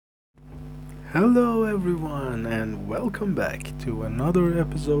Hello, everyone, and welcome back to another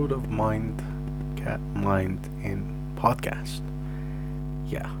episode of Mind in Podcast.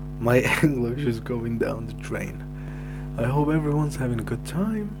 Yeah, my English is going down the drain. I hope everyone's having a good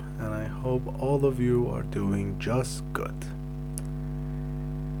time, and I hope all of you are doing just good.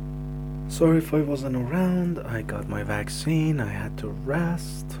 Sorry if I wasn't around, I got my vaccine, I had to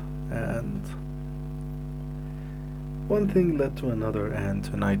rest, and one thing led to another, and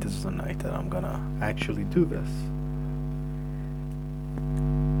tonight is the night that I'm gonna actually do this.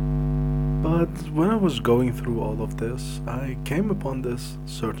 But when I was going through all of this, I came upon this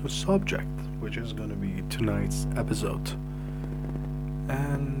certain subject, which is gonna be tonight's episode.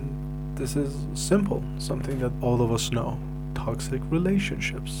 And this is simple, something that all of us know: toxic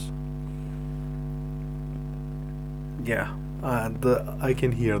relationships. Yeah, I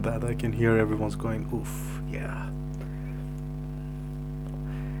can hear that. I can hear everyone's going, oof, yeah.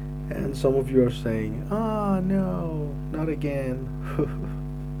 And some of you are saying, no, not again.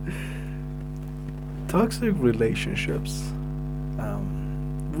 Toxic relationships.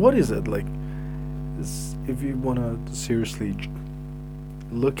 What is it? Like, if you want to seriously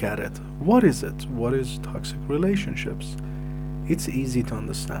look at it, what is it? What is toxic relationships? It's easy to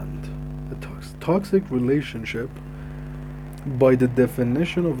understand. A toxic relationship, by the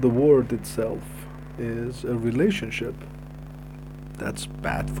definition of the word itself, is a relationship that's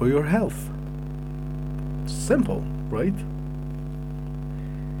bad for your health. Simple, right?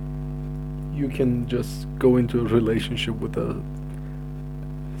 You can just go into a relationship with a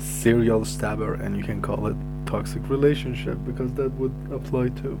serial stabber and you can call it toxic relationship because that would apply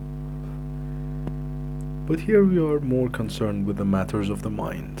too. But here we are more concerned with the matters of the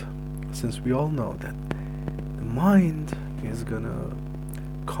mind, since we all know that the mind is gonna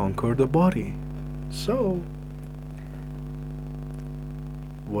conquer the body. So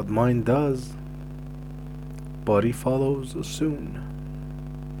what mind does, body follows soon.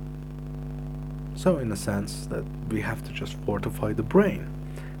 So in a sense that we have to just fortify the brain,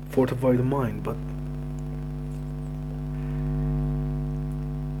 fortify the mind. But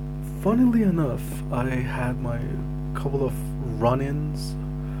funnily enough, I had my couple of run-ins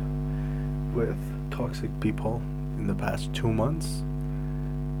with toxic people in the past 2 months,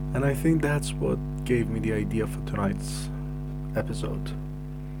 and I think that's what gave me the idea for tonight's episode.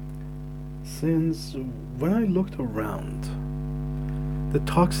 Since when I looked around, the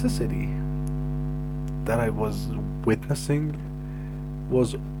toxicity that I was witnessing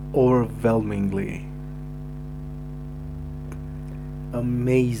was overwhelmingly,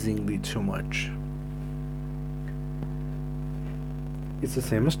 amazingly too much. It's the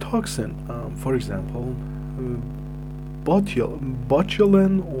same as toxin. For example,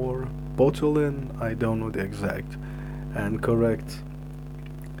 botulin or botulin, I don't know the exact and correct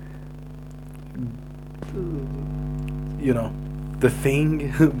you know the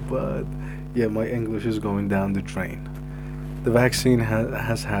thing. But yeah, my English is going down the drain. The vaccine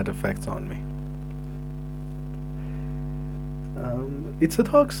has had effects on me. It's a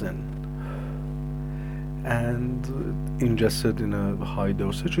toxin, and ingested in a high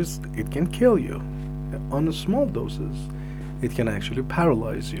dosages, it can kill you. On a small doses, it can actually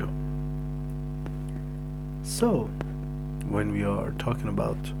paralyze you. So when we are talking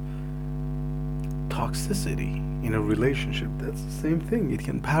about toxicity in a relationship, that's the same thing. It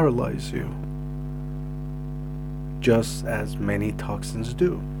can paralyze you, just as many toxins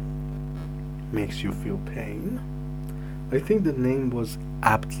do. Makes you feel pain. I think the name was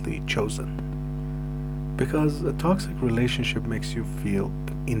aptly chosen because a toxic relationship makes you feel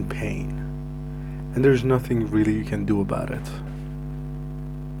in pain, and there's nothing really you can do about it.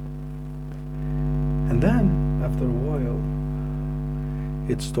 And then, after a while,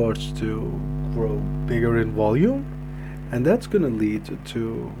 it starts to grow bigger in volume, and that's going to lead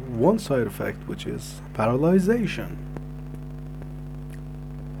to one side effect, which is paralyzation.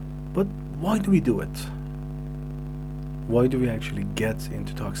 But why do we do it? Why do we actually get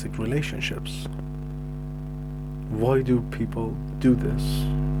into toxic relationships? Why do people do this?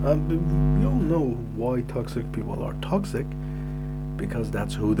 We all know why toxic people are toxic, because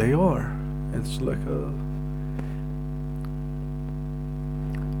that's who they are. It's like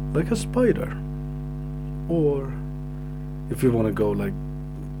a spider, or if you want to go like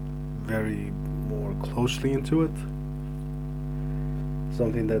very more closely into it,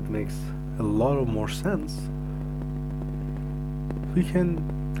 something that makes a lot of more sense, we can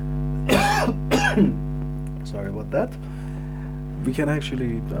sorry about that, we can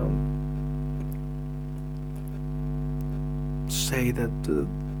actually say that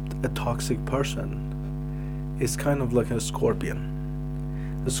a toxic person is kind of like a scorpion.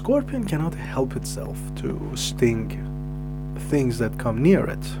 The scorpion cannot help itself to sting things that come near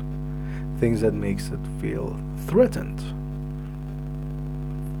it, things that makes it feel threatened.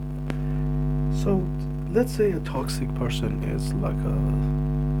 So let's say a toxic person is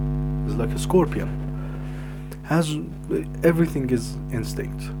like a scorpion. Has everything is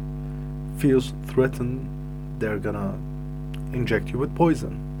instinct. Feels threatened, they're gonna inject you with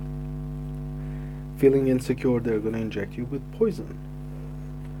poison. Feeling insecure, they're gonna inject you with poison.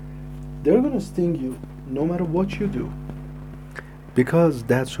 They're gonna sting you no matter what you do because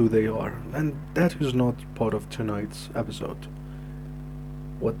that's who they are. And that is not part of tonight's episode.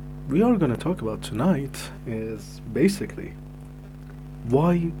 What we are gonna talk about tonight is basically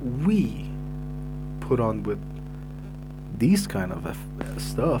why we put on with these kind of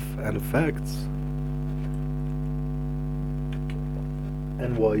stuff and effects,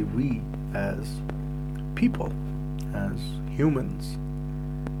 and why we as people, as humans,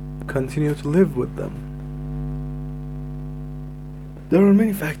 continue to live with them. There are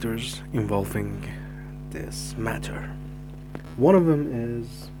many factors involving this matter. One of them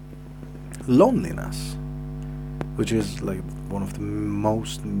is loneliness, which is like one of the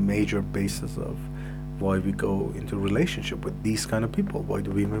most major bases of why we go into relationship with these kind of people. Why do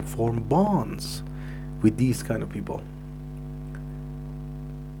we even form bonds with these kind of people?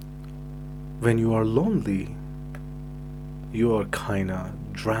 When you are lonely, you are kinda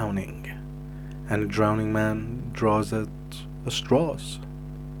drowning, and a drowning man draws at the straws,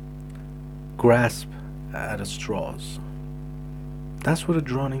 grasp at the straws. That's what a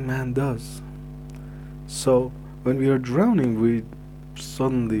drowning man does. So when we are drowning, we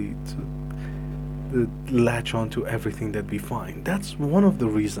suddenly latch on to everything that we find. That's one of the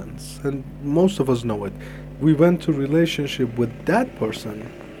reasons, and most of us know it. We went to relationship with that person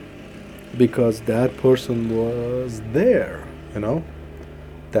because that person was there, you know?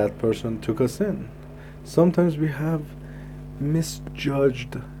 That person took us in. Sometimes we have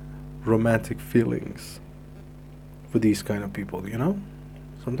misjudged romantic feelings for these kind of people, you know?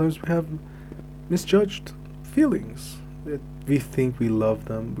 Sometimes we have misjudged feelings. That we think we love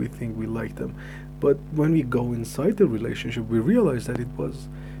them, we think we like them. But when we go inside the relationship, we realize that it was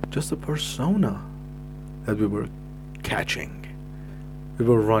just a persona that we were catching. We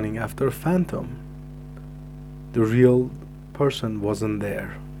were running after a phantom. The real person wasn't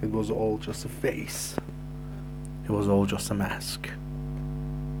there. It was all just a face. It was all just a mask.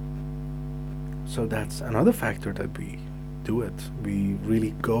 So that's another factor that we do it. We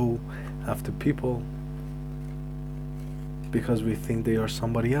really go after people because we think they are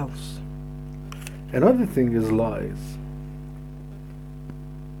somebody else. Another thing is lies.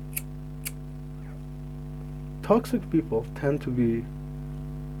 Toxic people tend to be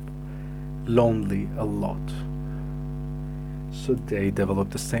lonely a lot. So they develop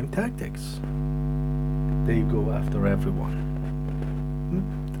the same tactics. They go after everyone.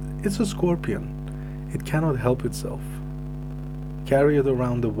 It's a scorpion. It cannot help itself. Carry it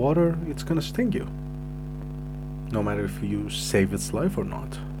around the water, it's gonna sting you. No matter if you save its life or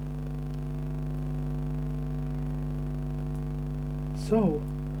not. So,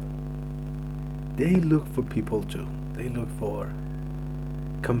 they look for people too. They look for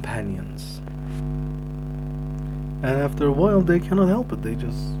companions. And after a while, they cannot help it. They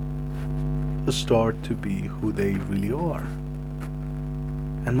just start to be who they really are.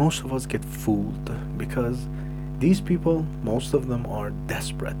 And most of us get fooled because these people, most of them are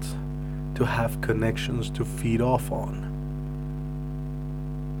desperate to have connections to feed off on.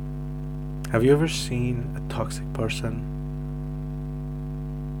 Have you ever seen a toxic person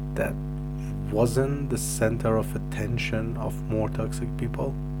that wasn't the center of attention of more toxic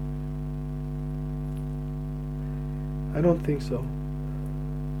people? I don't think so.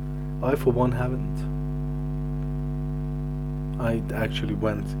 I, for one, haven't. I actually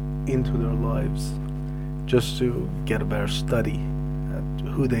went into their lives just to get a better study at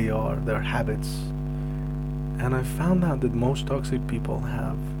who they are, their habits. And I found out that most toxic people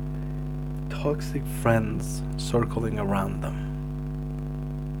have toxic friends circling around them.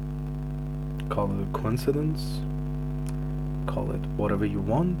 Call it a coincidence, call it whatever you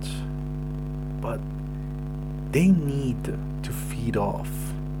want, but they need to feed off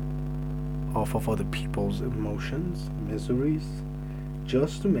of other people's emotions, miseries,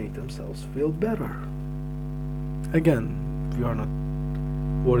 just to make themselves feel better. Again, we are not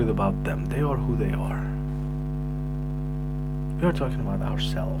worried about them. They are who they are. We are talking about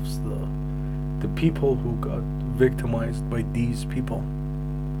ourselves, the people who got victimized by these people.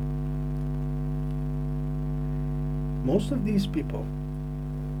 Most of these people,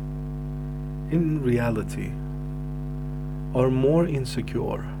 in reality, are more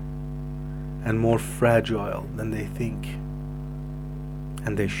insecure and more fragile than they think,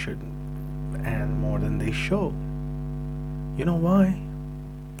 and they shouldn't, and more than they show. You know why?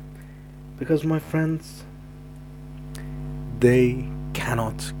 Because, my friends, they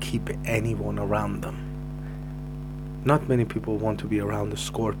cannot keep anyone around them. Not many people want to be around a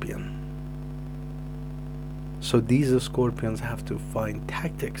scorpion. So these scorpions have to find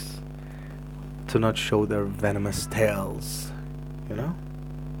tactics to not show their venomous tails, you know?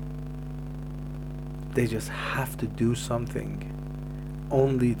 They just have to do something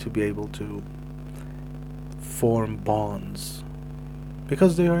only to be able to form bonds.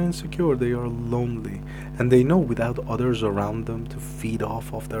 Because they are insecure, they are lonely, and they know without others around them to feed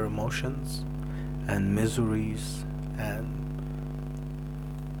off of their emotions and miseries and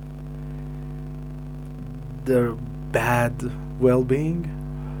their bad well-being,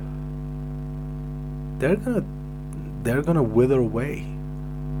 they're gonna wither away.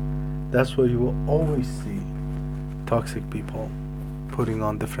 That's why you will always see toxic people putting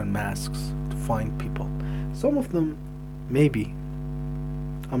on different masks to find people. Some of them, maybe,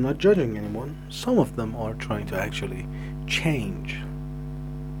 I'm not judging anyone, some of them are trying to actually change.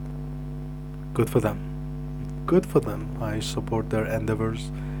 Good for them. Good for them. I support their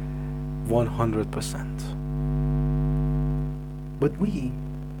endeavors 100%. But we,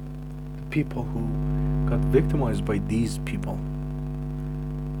 the people who got victimized by these people,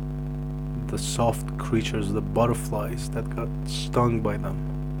 the soft creatures, the butterflies that got stung by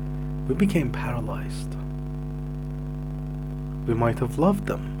them, we became paralyzed. We might have loved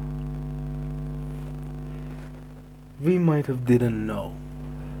them. We might have didn't know.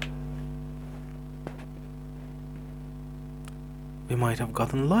 We might have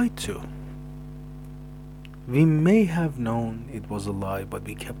gotten lied to. We may have known it was a lie, but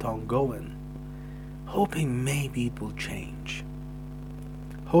we kept on going, hoping maybe it will change.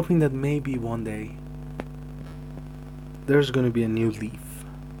 Hoping that maybe one day there's gonna be a new leaf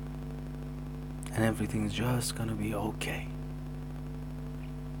and everything's just gonna be okay.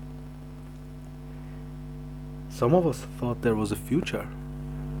 Some of us thought there was a future.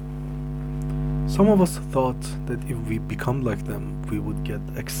 Some of us thought that if we become like them, we would get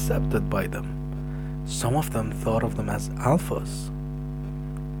accepted by them. Some of them thought of them as alphas,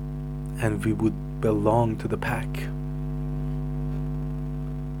 and we would belong to the pack.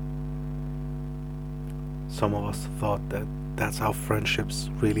 Some of us thought that that's how friendships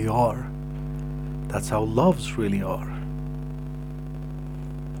really are. That's how loves really are.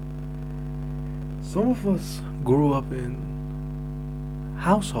 Some of us grew up in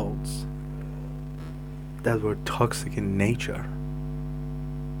households that were toxic in nature,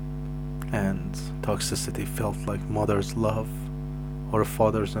 and toxicity felt like mother's love or a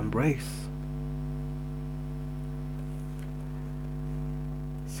father's embrace.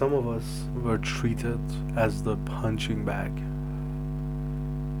 Some of us were treated as the punching bag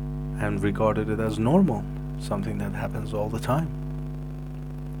and regarded it as normal, something that happens all the time.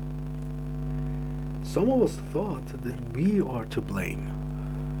 Some of us thought that we are to blame.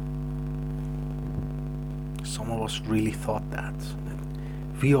 Some of us really thought that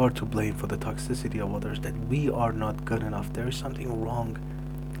we are to blame for the toxicity of others, that we are not good enough. There is something wrong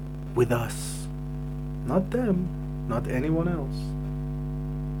with us. Not them, not anyone else.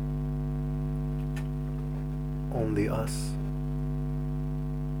 Only us.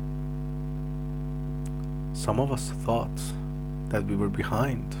 Some of us thought that we were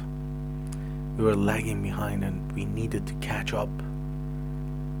behind. We were lagging behind and we needed to catch up.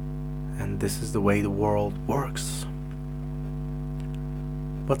 And this is the way the world works.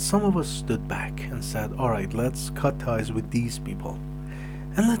 But some of us stood back and said, alright, let's cut ties with these people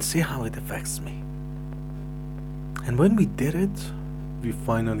and let's see how it affects me. And when we did it, we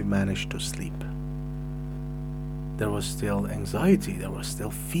finally managed to sleep. There was still anxiety, there was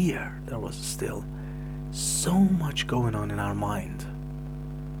still fear, there was still so much going on in our mind.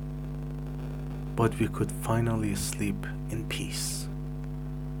 But we could finally sleep in peace.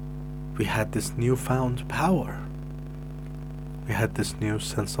 We had this newfound power. We had this new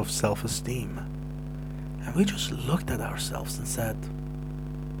sense of self-esteem. And we just looked at ourselves and said,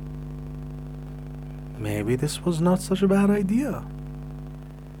 maybe this was not such a bad idea.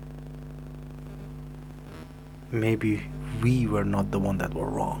 Maybe we were not the one that were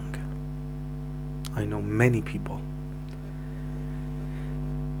wrong. I know many people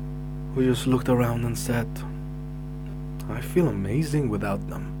who just looked around and said, I feel amazing without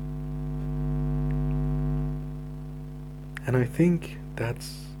them. And I think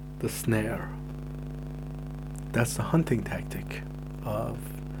that's the snare. That's the hunting tactic of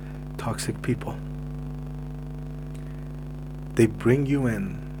toxic people. They bring you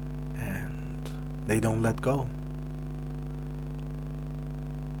in and they don't let go.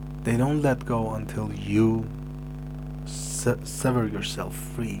 They don't let go until you sever yourself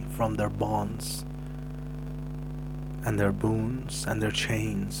free from their bonds and their boons and their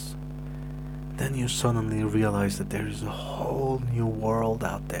chains. Then you suddenly realize that there is a whole new world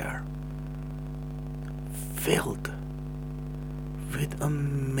out there, filled with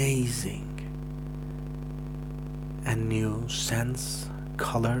amazing and new scents,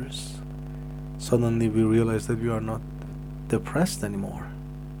 colors. Suddenly we realize that we are not depressed anymore.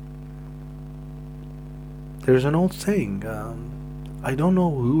 There's an old saying, I don't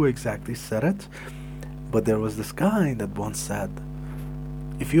know who exactly said it, but there was this guy that once said,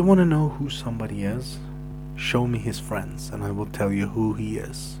 if you want to know who somebody is, show me his friends and I will tell you who he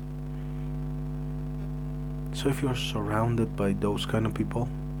is. So if you're surrounded by those kind of people,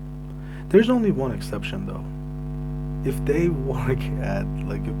 there's only one exception though. If they work at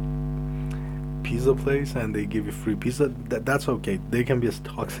like a pizza place and they give you free pizza, that's okay. They can be as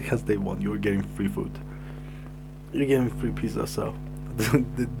toxic as they want. You're getting free food. You're getting free pizza, so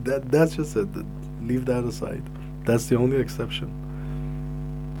that's just it. Leave that aside. That's the only exception.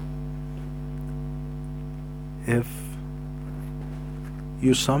 If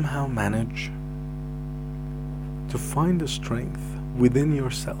you somehow manage to find the strength within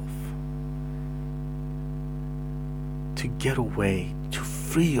yourself to get away, to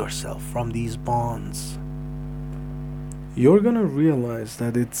free yourself from these bonds, you're gonna realize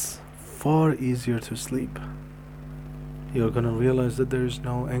that it's far easier to sleep. You're gonna realize that there is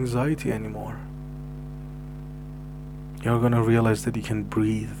no anxiety anymore. You're gonna realize that you can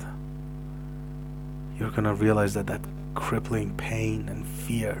breathe. You're gonna realize that that crippling pain and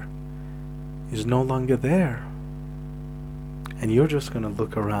fear is no longer there. And you're just gonna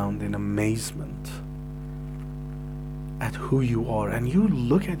look around in amazement at who you are. And you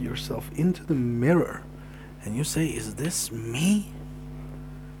look at yourself into the mirror and you say, is this me?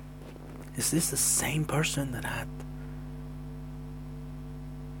 Is this the same person that had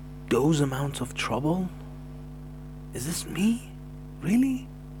those amounts of trouble? Is this me? Really?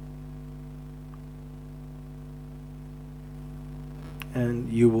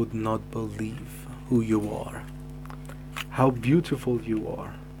 And you would not believe who you are, how beautiful you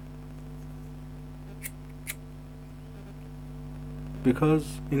are.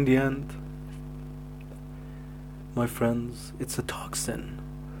 Because in the end, my friends, it's a toxin.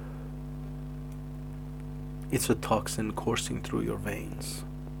 It's a toxin coursing through your veins.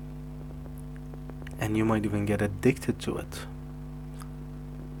 And you might even get addicted to it.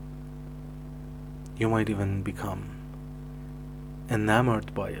 You might even become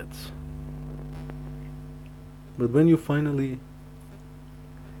enamored by it. But when you finally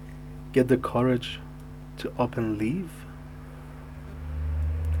get the courage to up and leave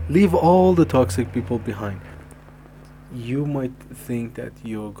all the toxic people behind. You might think that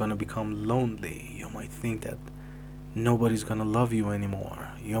you're gonna become lonely. You might think that nobody's gonna love you anymore.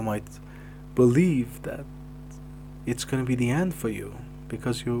 You might believe that it's gonna be the end for you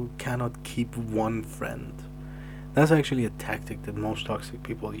because you cannot keep one friend. That's actually a tactic that most toxic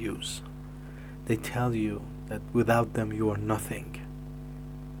people use. They tell you that without them you are nothing.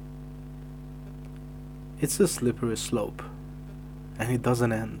 It's a slippery slope, and it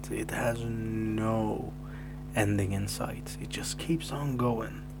doesn't end. It has no ending in sight. It just keeps on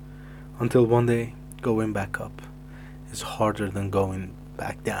going until one day going back up is harder than going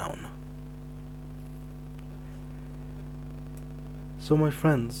back down. So my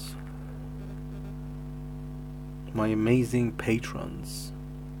friends, my amazing patrons,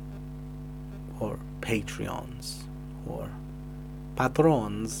 or Patreons, or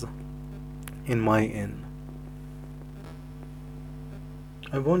patrons in my inn,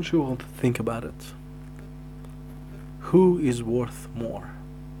 I want you all to think about it. Who is worth more?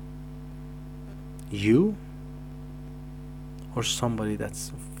 You? Or somebody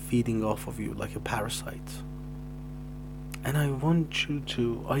that's feeding off of you like a parasite? And I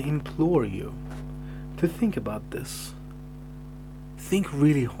implore you to think about this. Think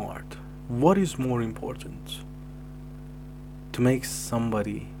really hard. What is more important? To make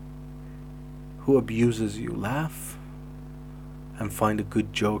somebody who abuses you laugh and find a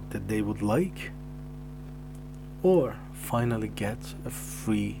good joke that they would like? Or finally get a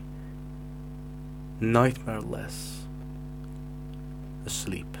free, nightmare-less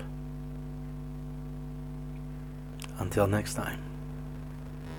sleep? Until next time.